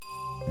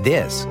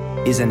This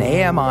is an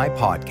AMI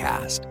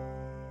podcast.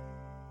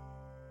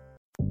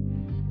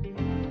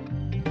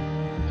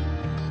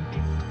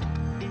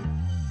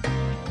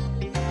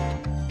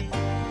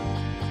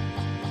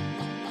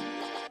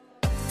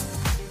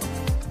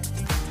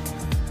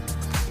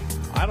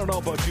 I don't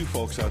know about you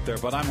folks out there,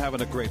 but I'm having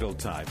a great old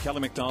time.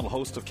 Kelly McDonald,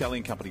 host of Kelly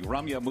 & Company.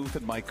 Ramya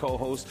Muthan, my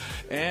co-host.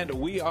 And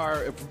we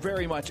are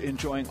very much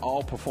enjoying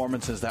all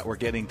performances that we're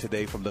getting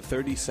today from the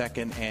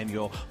 32nd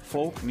Annual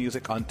Folk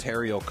Music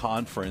Ontario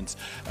Conference.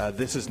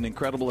 This is an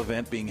incredible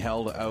event being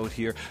held out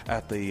here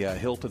at the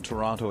Hilton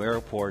Toronto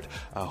Airport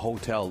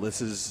Hotel.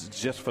 This is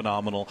just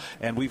phenomenal.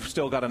 And we've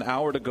still got an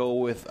hour to go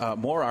with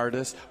more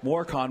artists,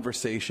 more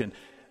conversation.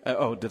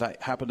 Did I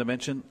happen to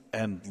mention?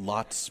 And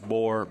lots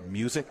more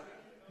music?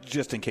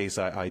 Just in case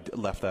I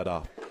left that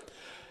off.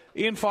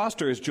 Ian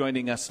Foster is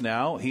joining us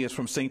now. He is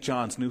from St.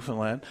 John's,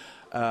 Newfoundland.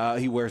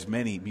 He wears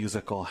many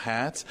musical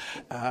hats,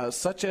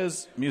 such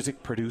as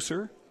music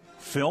producer,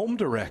 film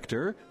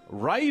director,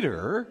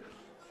 writer,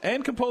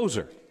 and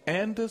composer.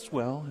 And as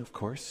well, of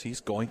course,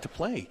 he's going to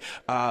play.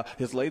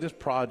 His latest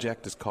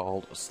project is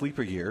called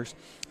Sleeper Years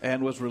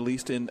and was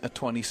released in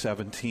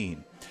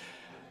 2017.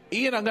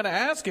 Ian, I'm going to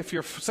ask if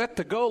you're set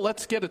to go.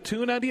 Let's get a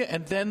tune out of you,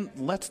 and then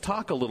let's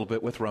talk a little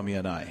bit with Ramya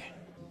and I.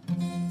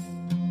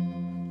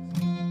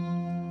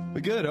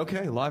 We're good.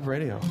 Okay, live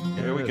radio.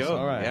 Here we go.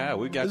 All right. Yeah,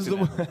 we got this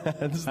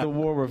is the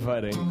war we're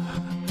fighting.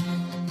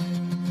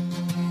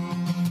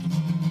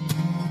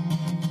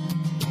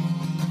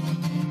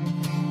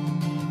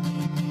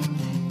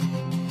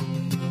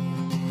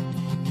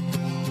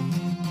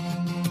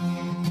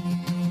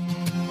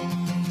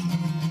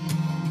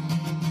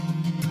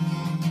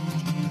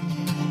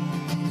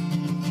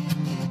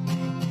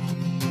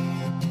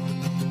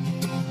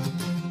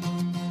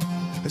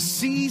 A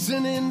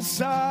season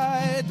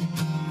inside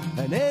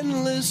an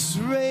endless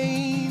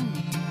rain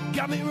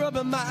got me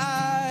rubbing my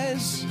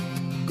eyes,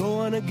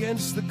 going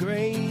against the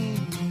grain.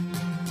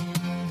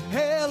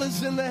 Hell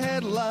is in the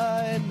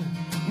headline,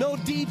 no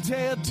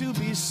detail to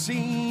be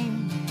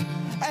seen.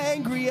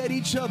 Angry at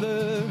each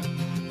other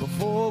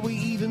before we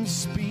even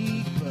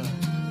speak, but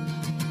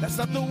that's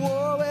not the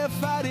war we're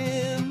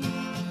fighting.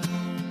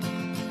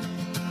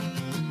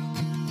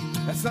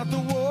 That's not the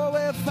war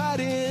we're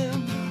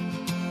fighting.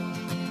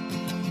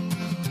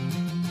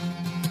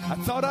 I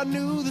thought I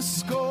knew the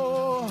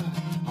score.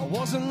 I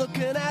wasn't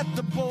looking at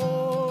the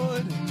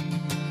board.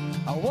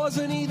 I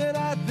wasn't even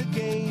at the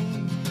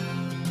game.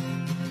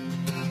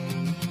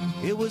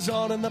 It was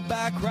on in the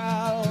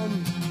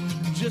background,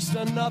 just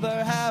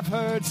another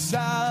half-heard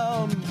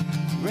sound,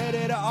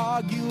 ready to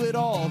argue it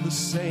all the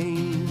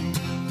same.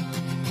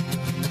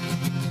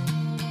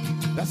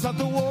 That's not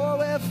the war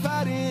we're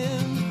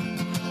fighting.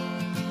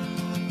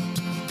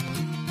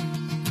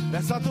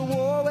 That's not the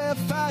war we're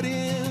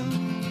fighting.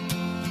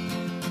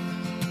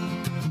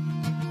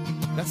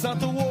 That's not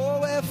the war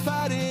we're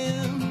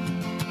fighting.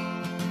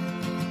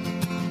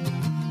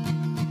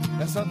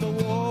 That's not the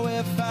war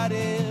we're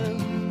fighting.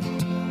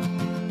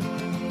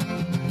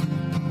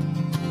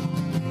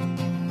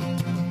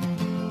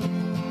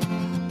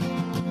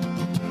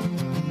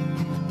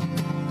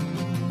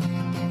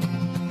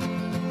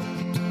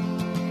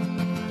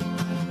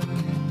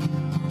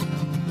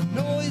 The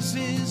noise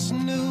is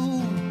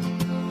new.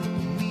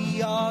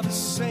 We are the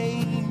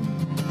same.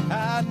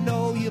 I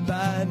know you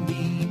by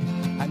need.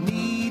 I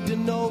need to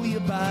know you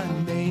by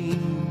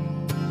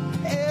name.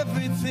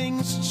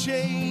 Everything's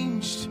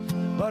changed,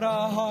 but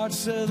our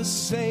hearts are the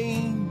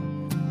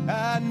same.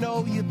 I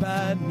know you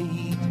by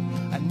need.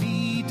 I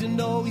need to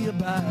know you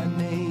by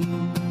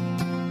name.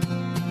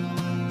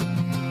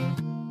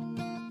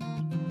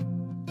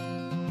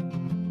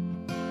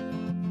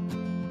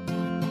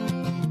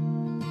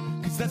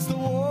 Cause that's the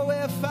war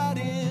we're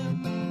fighting.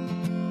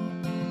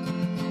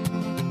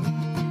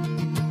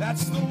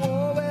 That's the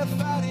war we're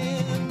fighting.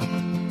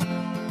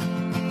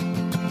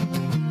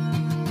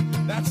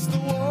 That's the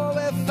war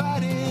we're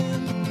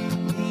fighting.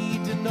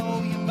 Need to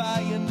know you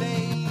by your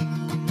name.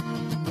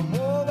 The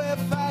war we're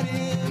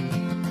fighting.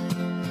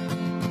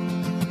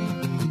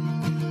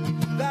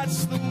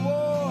 That's the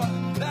war.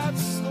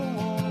 That's the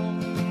war.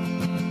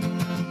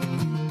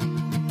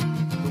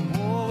 The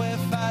war we're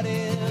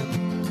fighting.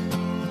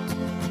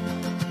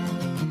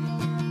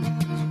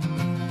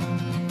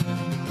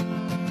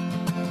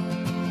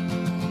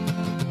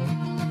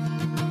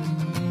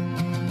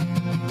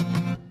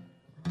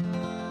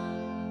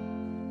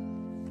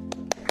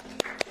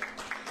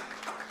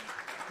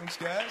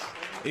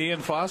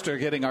 Ian Foster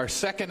getting our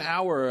second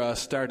hour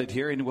started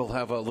here, and we'll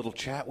have a little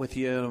chat with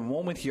you in a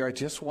moment here. I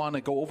just want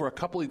to go over a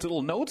couple of these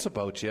little notes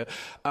about you.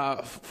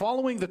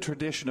 Following the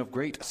tradition of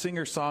great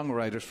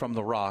singer-songwriters from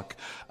the rock,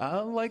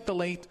 like the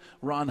late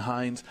Ron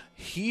Hynes,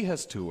 he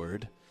has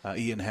toured,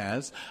 Ian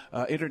has,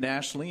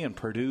 internationally and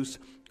produced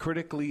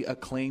critically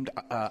acclaimed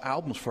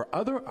albums for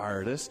other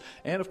artists,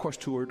 and of course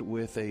toured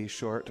with a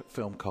short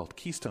film called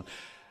Keystone.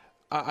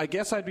 I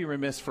guess I'd be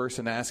remiss first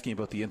in asking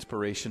about the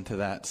inspiration to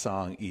that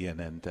song,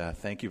 Ian, and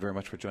thank you very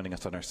much for joining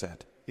us on our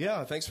set.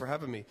 Yeah, thanks for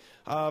having me.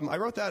 I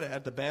wrote that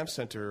at the Banff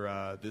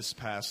Center this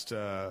past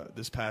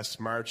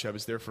March. I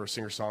was there for a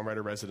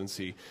singer-songwriter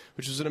residency,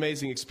 which was an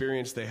amazing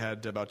experience. They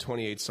had about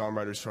 28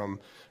 songwriters from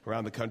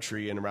around the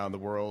country and around the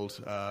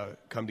world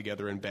come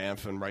together in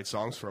Banff and write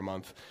songs for a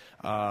month.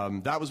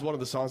 That was one of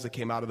the songs that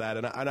came out of that,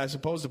 and I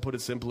suppose, to put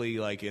it simply,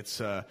 like it's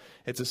a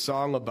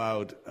song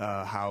about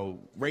how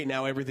right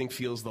now everything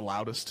feels the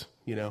loudest,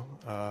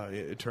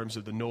 in terms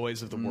of the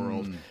noise of the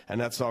world, and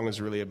that song is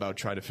really about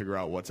trying to figure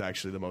out what's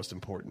actually the most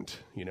important,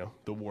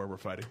 the war we're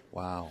fighting.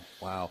 Wow.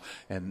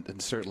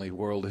 And certainly the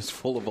world is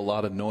full of a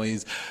lot of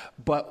noise,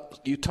 but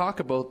you talk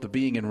about the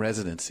being in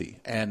residency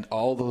and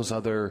all those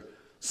other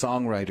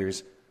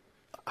songwriters.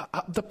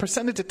 The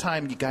percentage of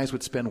time you guys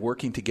would spend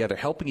working together,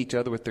 helping each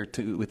other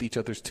with each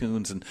other's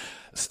tunes and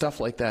stuff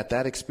like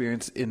that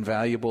experience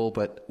invaluable,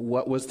 but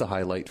what was the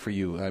highlight for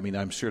you? I mean,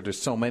 I'm sure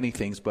there's so many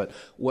things, but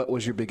what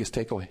was your biggest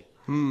takeaway?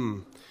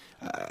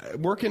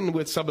 Working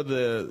with some of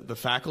the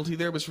faculty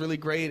there was really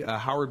great.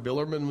 Howard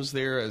Billerman was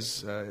there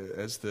as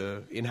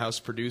the in-house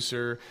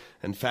producer,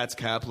 and Fats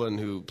Kaplan,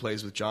 who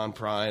plays with John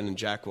Prine, and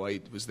Jack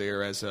White was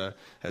there as a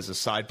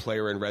side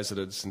player in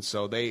residence. And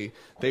so they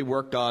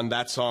worked on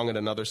that song and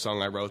another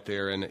song I wrote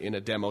there in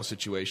a demo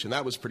situation.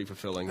 That was pretty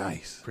fulfilling.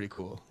 Nice. Pretty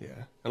cool, yeah.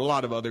 And a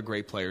lot of other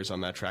great players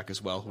on that track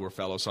as well, who are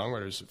fellow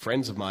songwriters,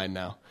 friends of mine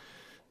now.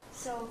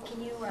 So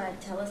can you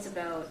tell us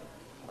about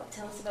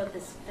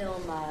this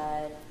film,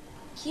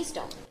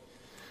 Keystone?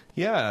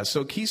 Yeah,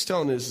 so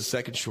Keystone is the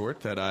second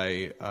short that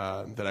I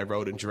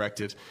wrote and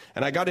directed,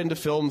 and I got into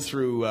film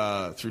through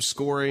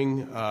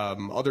scoring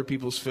other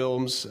people's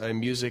films and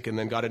music, and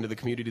then got into the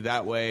community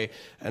that way,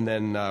 and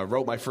then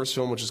wrote my first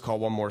film, which is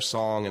called One More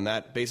Song, and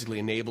that basically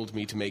enabled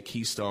me to make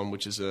Keystone,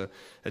 which is a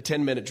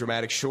 10-minute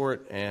dramatic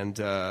short, and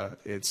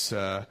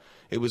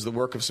it was the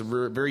work of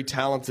some very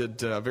talented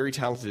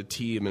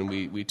team, and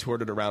we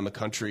toured it around the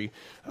country,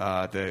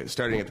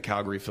 starting at the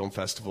Calgary Film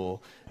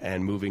Festival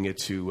and moving it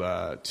to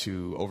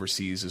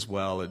overseas as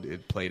well.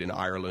 It played in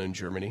Ireland and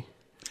Germany.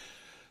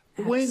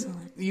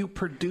 When you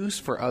produce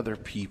for other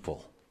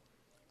people,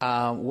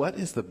 what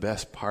is the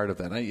best part of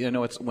that?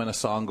 It's when a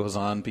song goes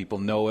on, people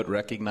know it,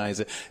 recognize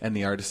it, and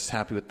the artist is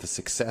happy with the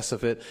success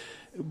of it.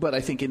 But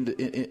I think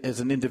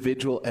as an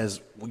individual,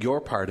 as you're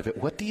part of it,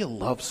 what do you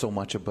love so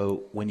much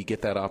about when you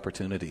get that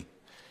opportunity?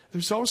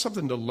 There's always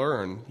something to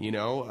learn,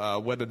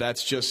 whether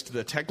that's just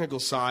the technical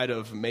side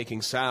of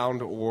making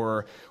sound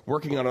or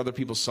working on other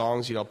people's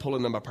songs,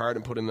 pulling them apart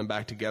and putting them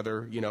back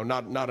together,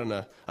 not in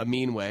a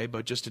mean way,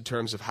 but just in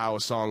terms of how a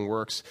song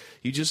works.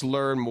 You just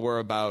learn more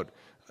about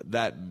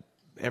that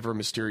ever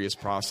mysterious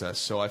process.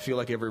 So I feel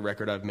like every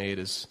record I've made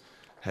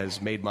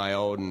has made my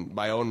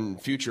own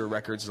future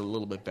records a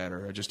little bit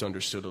better. I just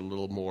understood a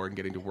little more in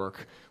getting to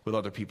work with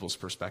other people's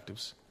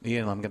perspectives.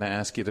 Ian, I'm going to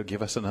ask you to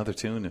give us another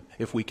tune,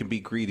 if we can be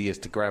greedy as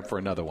to grab for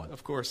another one.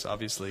 Of course,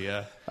 obviously,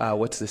 yeah.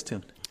 What's this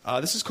tune?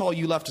 This is called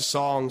You Left a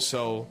Song.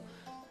 So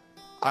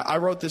I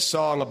wrote this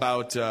song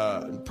about,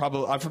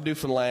 I'm from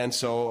Newfoundland,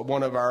 so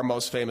one of our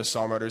most famous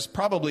songwriters,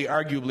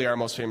 arguably our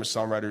most famous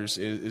songwriters,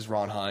 is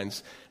Ron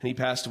Hynes. And he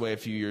passed away a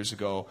few years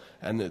ago,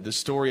 and the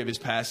story of his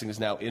passing is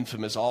now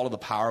infamous. All of the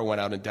power went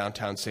out in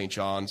downtown St.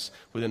 John's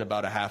within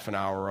about a half an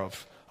hour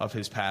of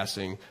his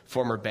passing.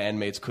 Former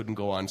bandmates couldn't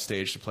go on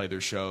stage to play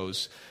their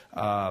shows.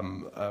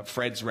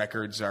 Fred's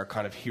Records, our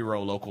kind of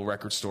hero local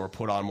record store,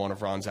 put on one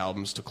of Ron's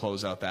albums to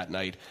close out that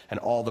night, and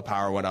all the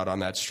power went out on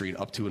that street,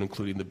 up to and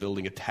including the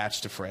building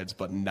attached to Fred's,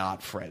 but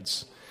not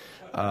Fred's.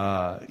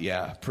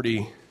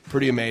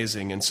 Pretty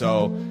amazing. And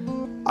so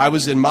I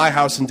was in my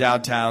house in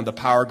downtown, the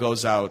power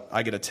goes out,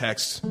 I get a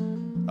text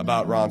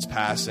about Ron's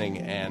passing,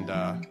 and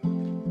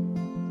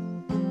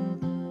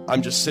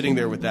I'm just sitting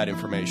there with that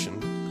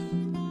information.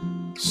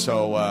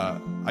 So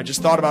I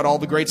just thought about all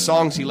the great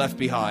songs he left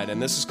behind,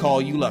 and this is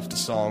called You Left a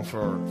Song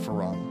for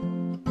Ron.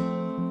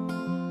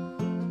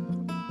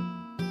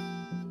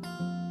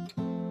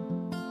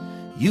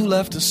 You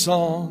left a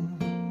song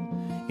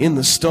in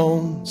the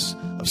stones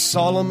of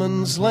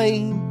Solomon's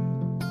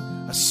Lane,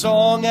 a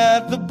song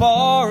at the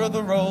bar of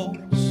the Rose,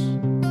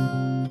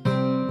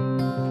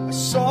 a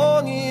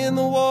song in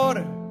the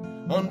water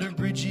under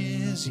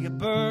bridges you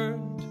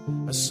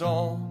burned, a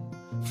song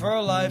for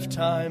a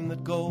lifetime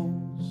that goes.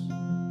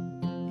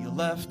 You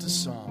left a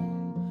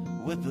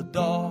song with the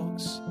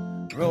dogs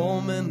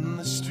roaming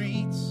the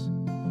streets,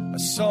 a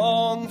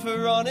song for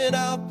running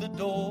out the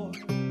door.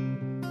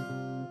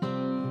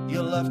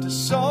 You left a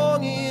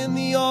song in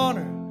the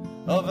honor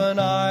of an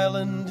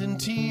island in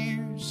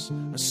tears,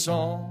 a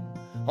song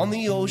on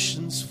the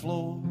ocean's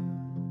floor.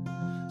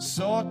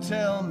 So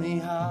tell me,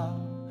 how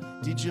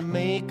did you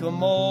make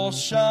them all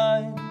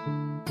shine,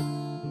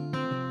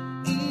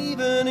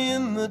 even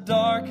in the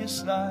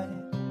darkest night?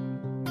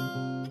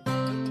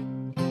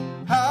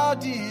 How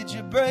did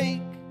you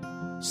break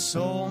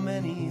so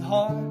many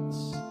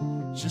hearts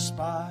just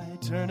by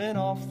turning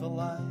off the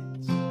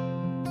lights?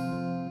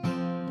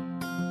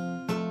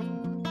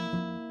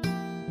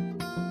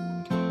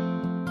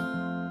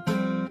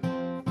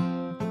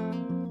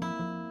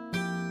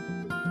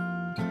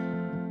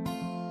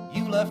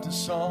 You left a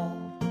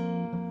song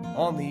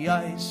on the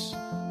ice,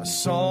 a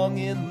song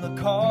in the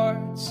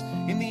cards,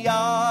 in the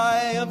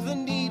eye of the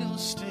needle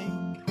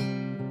sting,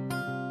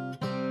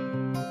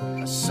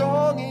 a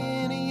song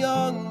in a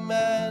young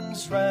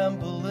man's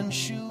ramble and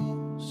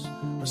shoes,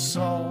 a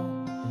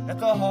song at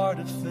the heart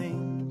of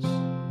things.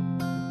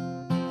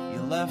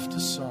 You left a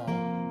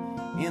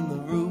song in the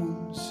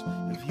rooms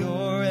of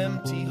your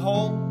empty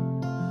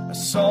home, a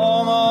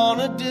song on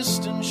a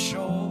distant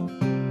shore.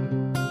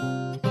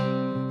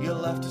 You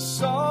left a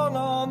song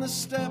on the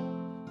step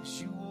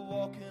as you were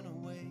walking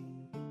away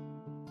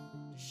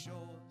to show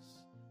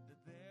us that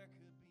there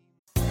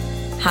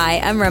could be. Hi,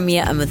 I'm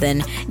Ramya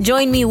Amuthan.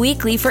 Join me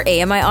weekly for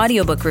AMI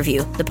Audiobook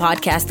Review, the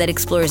podcast that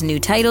explores new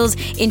titles,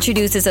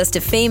 introduces us to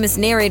famous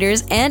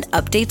narrators, and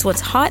updates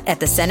what's hot at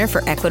the Center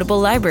for Equitable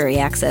Library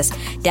Access.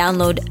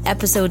 Download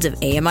episodes of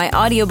AMI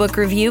Audiobook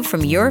Review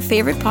from your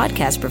favorite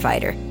podcast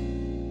provider.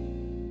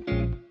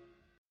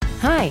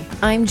 Hi,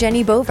 I'm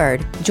Jenny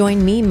Bovard.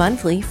 Join me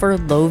monthly for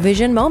Low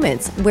Vision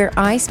Moments, where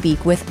I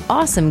speak with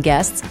awesome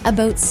guests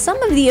about some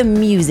of the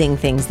amusing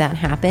things that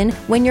happen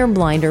when you're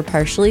blind or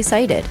partially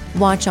sighted.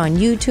 Watch on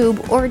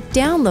YouTube or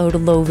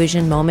download Low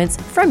Vision Moments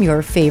from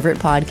your favorite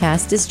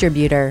podcast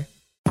distributor.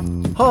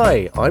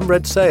 Hi, I'm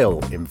Red Sail,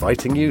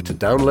 inviting you to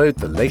download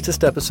the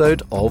latest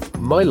episode of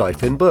My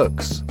Life in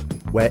Books,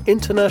 where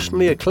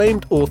internationally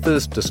acclaimed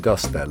authors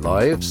discuss their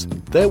lives,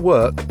 their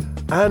work,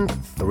 and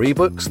 3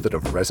 books that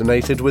have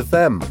resonated with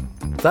them.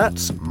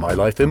 That's My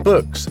Life in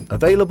Books,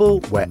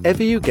 available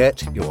wherever you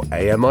get your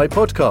AMI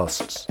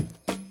podcasts.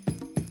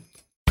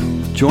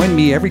 Join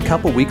me every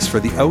couple weeks for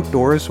the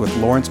Outdoors with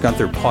Lawrence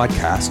Gunther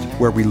podcast,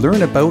 where we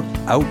learn about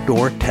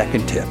outdoor tech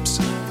and tips.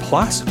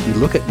 Plus, we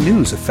look at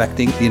news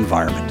affecting the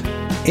environment.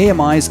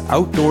 AMI's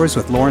Outdoors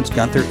with Lawrence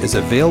Gunther is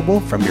available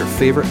from your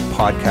favorite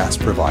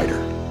podcast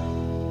provider.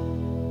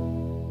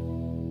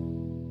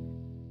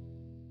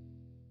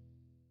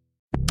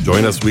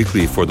 Join us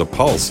weekly for The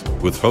Pulse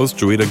with host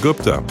Joeita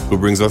Gupta, who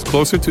brings us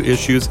closer to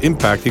issues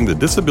impacting the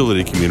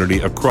disability community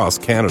across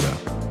Canada.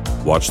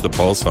 Watch The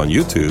Pulse on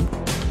YouTube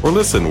or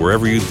listen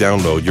wherever you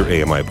download your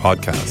AMI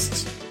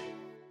podcasts.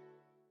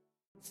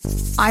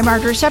 I'm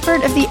Margaret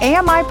Shepard of the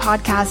AMI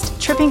podcast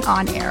Tripping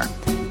on Air.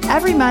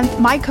 Every month,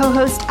 my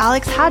co-host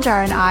Alex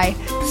Hajar and I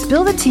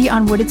spill the tea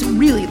on what it's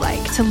really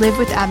like to live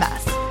with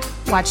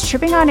MS. Watch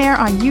Tripping on Air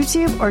on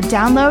YouTube or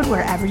download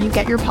wherever you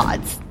get your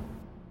pods.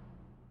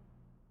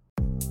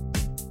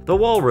 The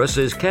Walrus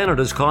is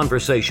Canada's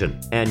conversation,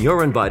 and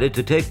you're invited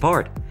to take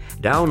part.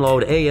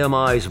 Download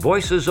AMI's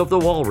Voices of the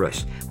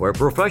Walrus, where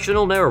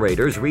professional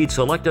narrators read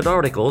selected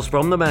articles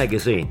from the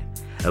magazine.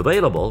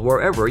 Available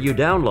wherever you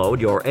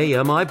download your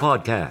AMI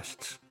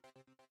podcasts.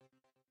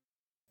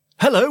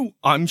 Hello,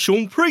 I'm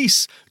Sean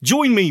Priest.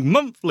 Join me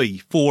monthly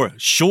for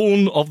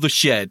Sean of the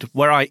Shed,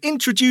 where I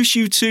introduce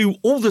you to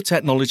all the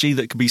technology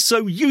that can be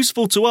so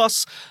useful to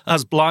us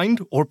as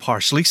blind or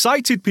partially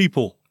sighted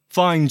people.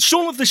 Find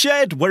Sean of the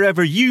Shed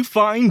wherever you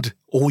find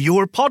all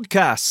your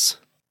podcasts.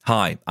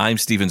 Hi, I'm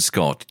Stephen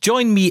Scott.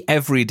 Join me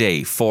every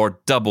day for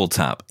Double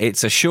Tap.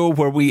 It's a show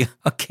where we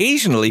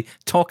occasionally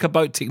talk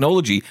about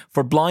technology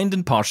for blind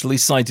and partially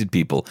sighted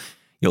people.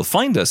 You'll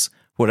find us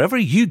wherever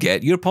you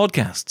get your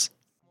podcasts.